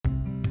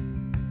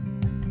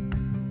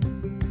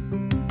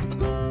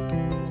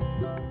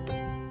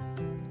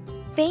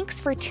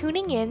Thanks for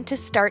tuning in to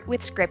Start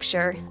with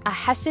Scripture, a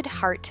Hesed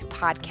Heart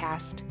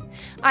podcast.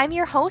 I'm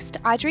your host,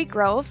 Audrey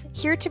Grove,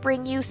 here to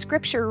bring you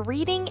scripture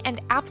reading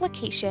and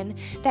application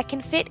that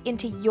can fit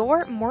into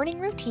your morning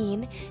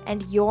routine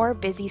and your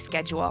busy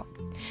schedule.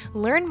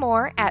 Learn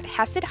more at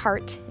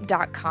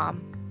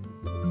HesedHeart.com.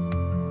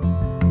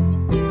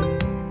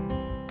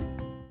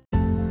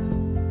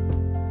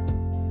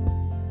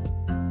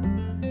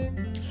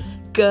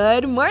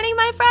 Good morning,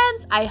 my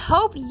friends. I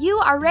hope you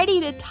are ready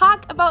to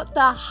talk about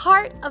the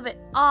heart of it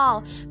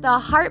all, the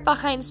heart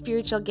behind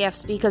spiritual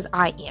gifts, because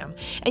I am.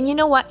 And you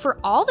know what? For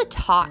all the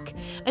talk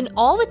and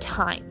all the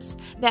times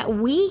that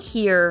we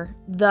hear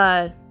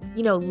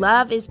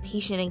love is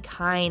patient and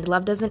kind,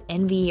 love doesn't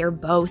envy or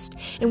boast,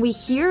 and we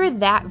hear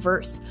that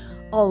verse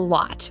a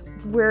lot.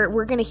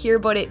 We're going to hear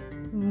about it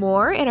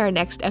more in our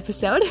next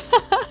episode.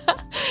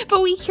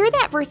 But we hear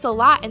that verse a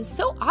lot, and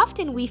so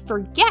often we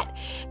forget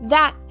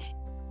that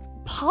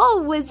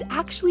Paul was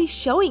actually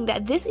showing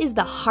that this is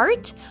the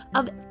heart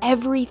of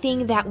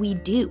everything that we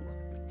do.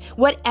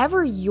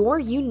 Whatever your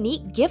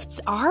unique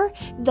gifts are,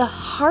 the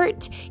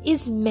heart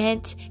is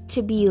meant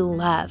to be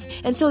love.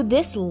 And so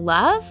this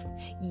love,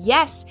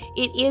 yes,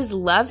 it is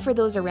love for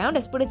those around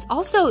us, but it's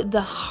also the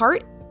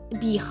heart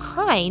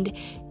behind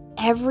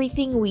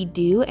everything we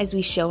do as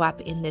we show up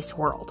in this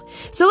world.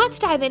 So let's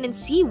dive in and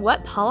see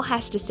what Paul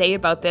has to say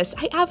about this.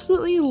 I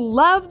absolutely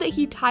love that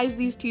he ties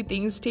these two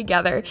things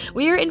together.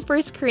 We are in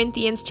 1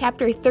 Corinthians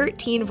chapter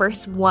 13,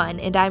 verse 1,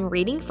 and I'm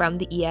reading from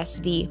the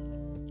ESV.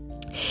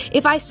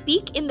 If I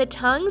speak in the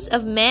tongues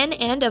of men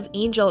and of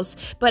angels,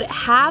 but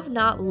have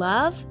not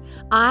love,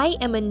 I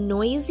am a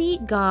noisy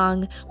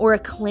gong or a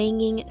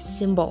clanging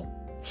cymbal.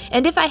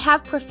 And if I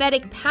have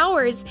prophetic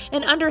powers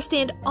and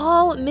understand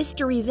all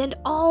mysteries and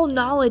all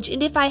knowledge,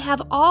 and if I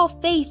have all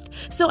faith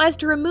so as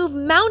to remove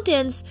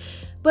mountains,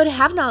 but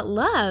have not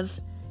love,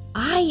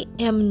 I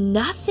am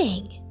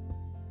nothing.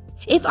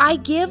 If I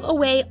give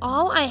away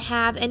all I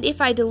have, and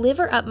if I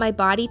deliver up my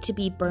body to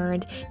be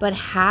burned, but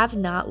have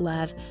not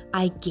love,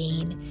 I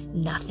gain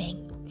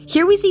nothing.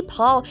 Here we see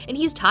Paul, and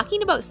he's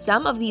talking about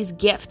some of these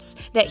gifts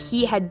that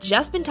he had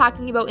just been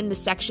talking about in the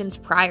sections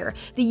prior.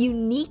 The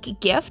unique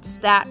gifts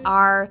that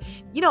are,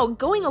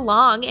 going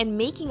along and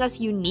making us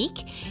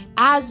unique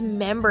as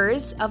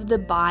members of the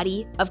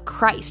body of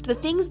Christ. The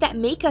things that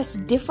make us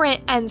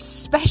different and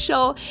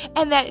special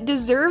and that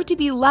deserve to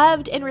be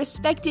loved and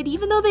respected,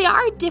 even though they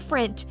are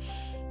different.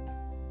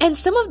 And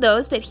some of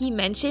those that he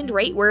mentioned,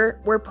 right,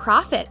 were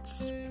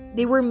prophets.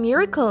 They were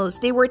miracles,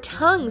 they were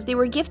tongues, they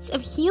were gifts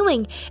of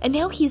healing. And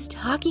now he's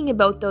talking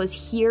about those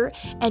here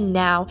and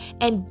now.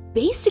 And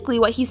basically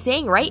what he's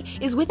saying, right,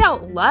 is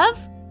without love,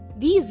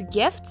 these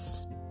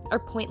gifts are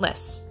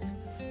pointless.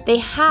 They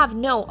have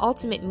no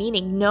ultimate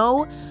meaning,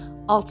 no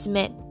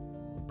ultimate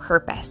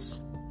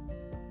purpose.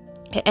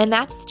 And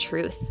that's the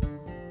truth,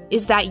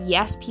 is that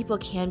yes, people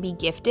can be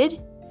gifted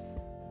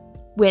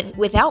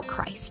without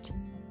Christ.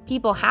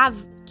 People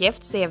have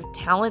gifts, they have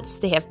talents,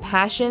 they have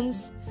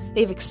passions, they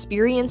have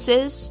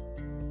experiences,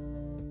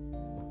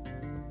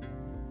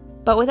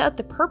 but without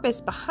the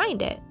purpose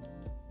behind it,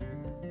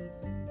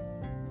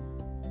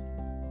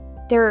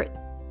 they're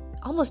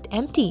almost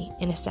empty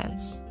in a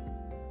sense.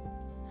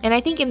 And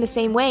I think in the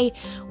same way,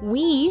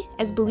 we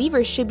as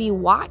believers should be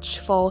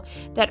watchful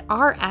that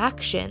our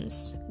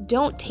actions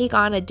don't take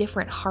on a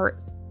different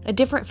heart, a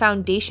different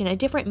foundation, a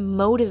different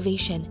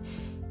motivation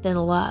than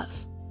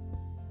love.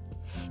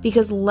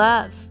 Because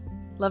love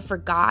for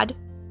God,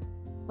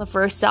 love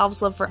for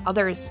ourselves, love for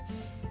others,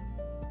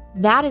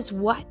 that is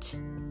what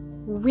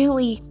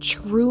really,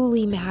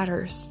 truly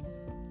matters.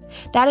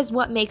 That is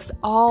what makes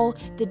all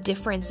the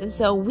difference. And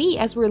so we,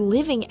 as we're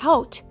living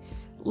out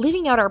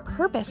our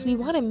purpose, we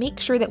want to make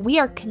sure that we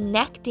are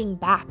connecting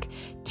back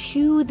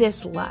to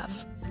this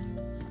love.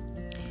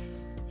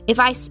 If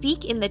I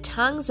speak in the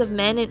tongues of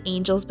men and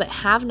angels, but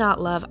have not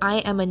love, I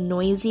am a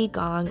noisy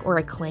gong or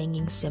a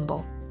clanging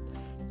cymbal.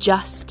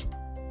 Just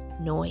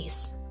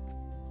noise.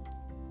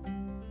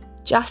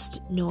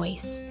 Just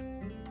noise.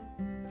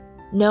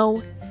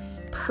 No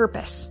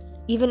purpose.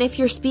 Even if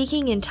you're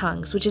speaking in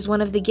tongues, which is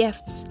one of the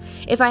gifts.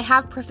 If I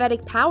have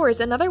prophetic powers,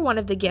 another one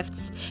of the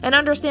gifts, and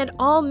understand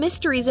all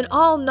mysteries and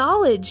all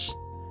knowledge.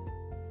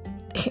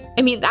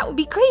 I mean, that would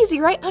be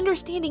crazy, right?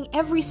 Understanding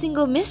every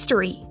single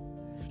mystery.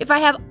 If I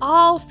have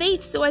all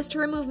faith so as to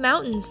remove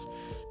mountains,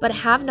 but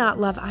have not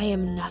love, I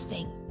am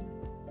nothing.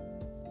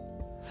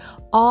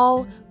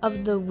 All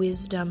of the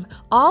wisdom,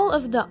 all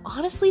of the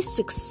honestly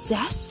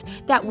success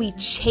that we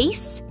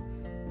chase,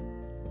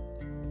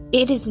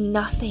 it is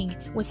nothing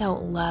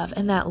without love.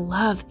 And that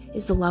love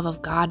is the love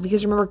of God.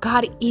 Because remember,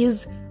 God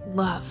is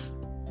love.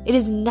 It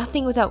is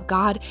nothing without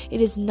God. It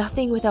is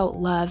nothing without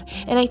love.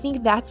 And I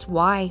think that's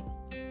why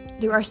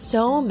there are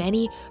so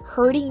many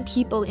hurting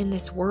people in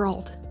this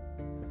world.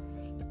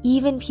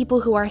 Even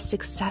people who are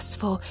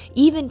successful,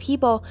 even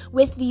people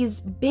with these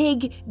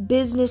big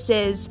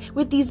businesses,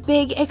 with these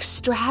big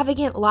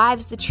extravagant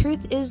lives, the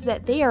truth is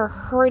that they are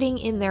hurting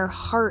in their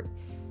heart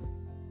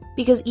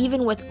Because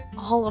even with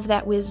all of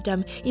that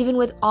wisdom, even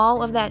with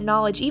all of that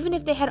knowledge, even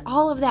if they had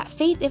all of that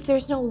faith, if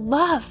there's no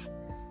love,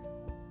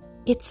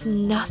 it's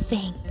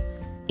nothing.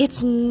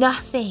 It's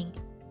nothing.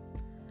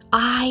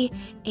 I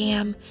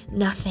am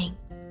nothing.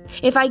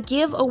 If I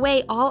give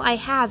away all I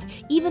have,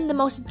 even the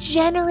most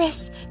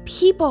generous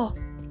people,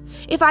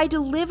 if I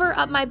deliver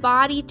up my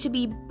body to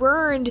be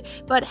burned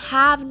but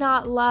have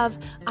not love,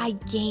 I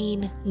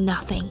gain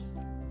nothing.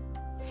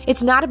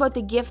 It's not about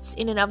the gifts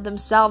in and of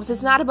themselves.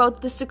 It's not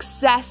about the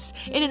success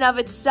in and of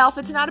itself.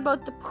 It's not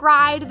about the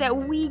pride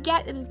that we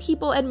get in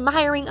people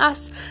admiring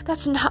us.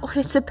 That's not what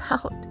it's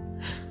about.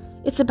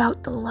 It's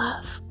about the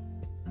love.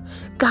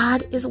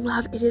 God is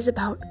love. It is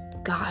about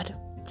God.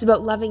 It's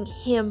about loving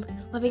Him,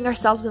 loving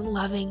ourselves, and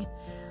loving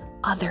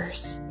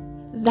others.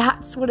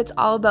 That's what it's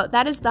all about.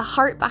 That is the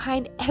heart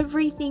behind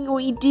everything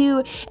we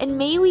do. And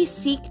may we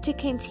seek to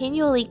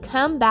continually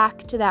come back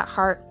to that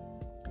heart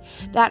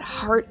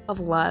of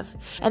love.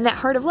 And that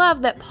heart of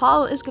love that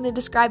Paul is going to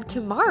describe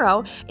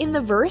tomorrow in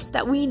the verse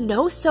that we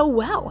know so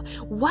well.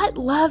 What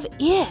love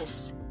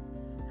is.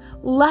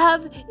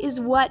 Love is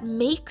what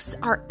makes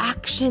our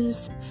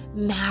actions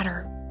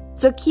matter.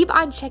 So keep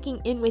on checking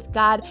in with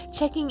God,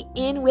 checking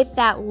in with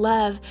that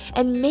love,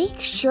 and make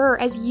sure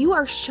as you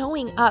are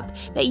showing up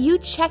that you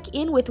check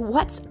in with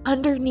what's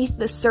underneath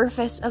the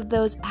surface of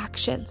those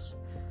actions.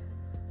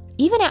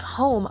 Even at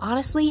home,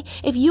 honestly,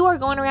 if you are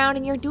going around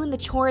and you're doing the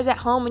chores at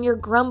home and you're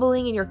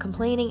grumbling and you're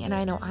complaining, and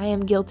I know I am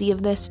guilty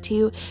of this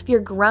too, if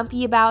you're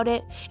grumpy about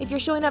it, if you're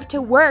showing up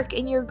to work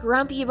and you're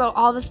grumpy about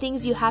all the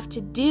things you have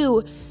to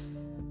do,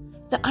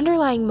 the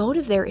underlying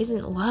motive there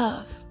isn't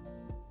love.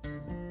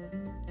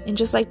 And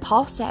just like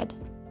Paul said,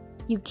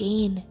 you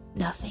gain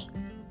nothing.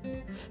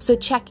 So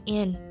check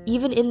in,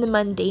 even in the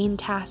mundane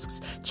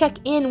tasks. Check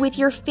in with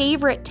your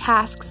favorite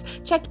tasks.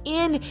 Check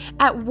in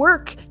at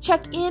work.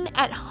 Check in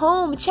at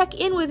home. Check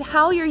in with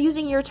how you're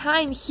using your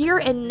time here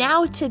and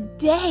now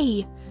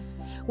today.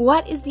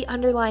 What is the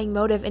underlying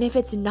motive? And if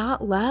it's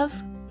not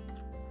love,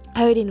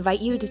 I would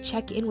invite you to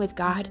check in with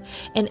God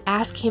and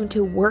ask Him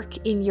to work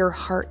in your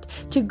heart,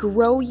 to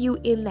grow you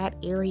in that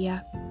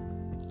area,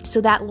 so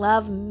that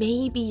love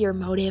may be your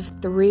motive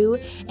through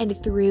and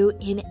through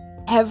in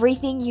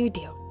everything you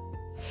do.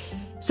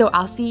 So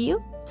I'll see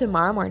you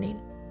tomorrow morning.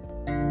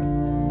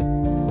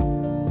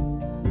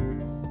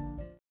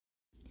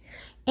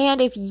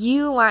 And if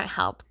you want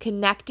help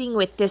connecting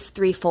with this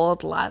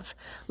threefold love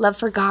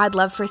for God,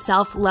 love for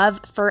self, love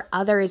for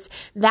others,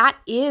 that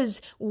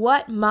is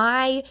what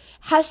my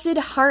Hesed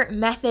Heart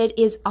method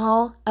is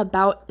all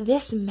about.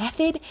 This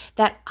method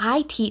that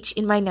I teach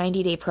in my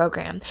 90-day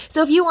program.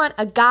 So if you want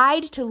a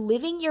guide to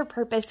living your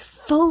purpose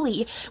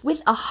fully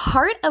with a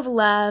heart of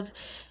love,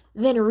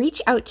 then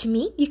reach out to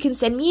me. You can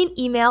send me an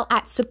email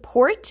at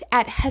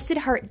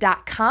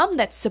support@hesedheart.com.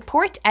 That's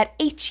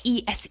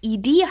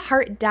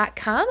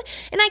support@HESEDheart.com.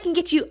 And I can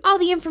get you all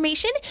the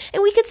information,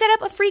 and we could set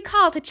up a free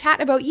call to chat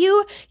about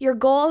you, your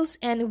goals,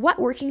 and what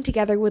working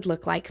together would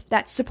look like.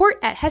 That's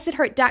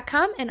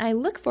support@hesedheart.com, and I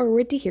look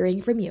forward to hearing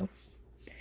from you.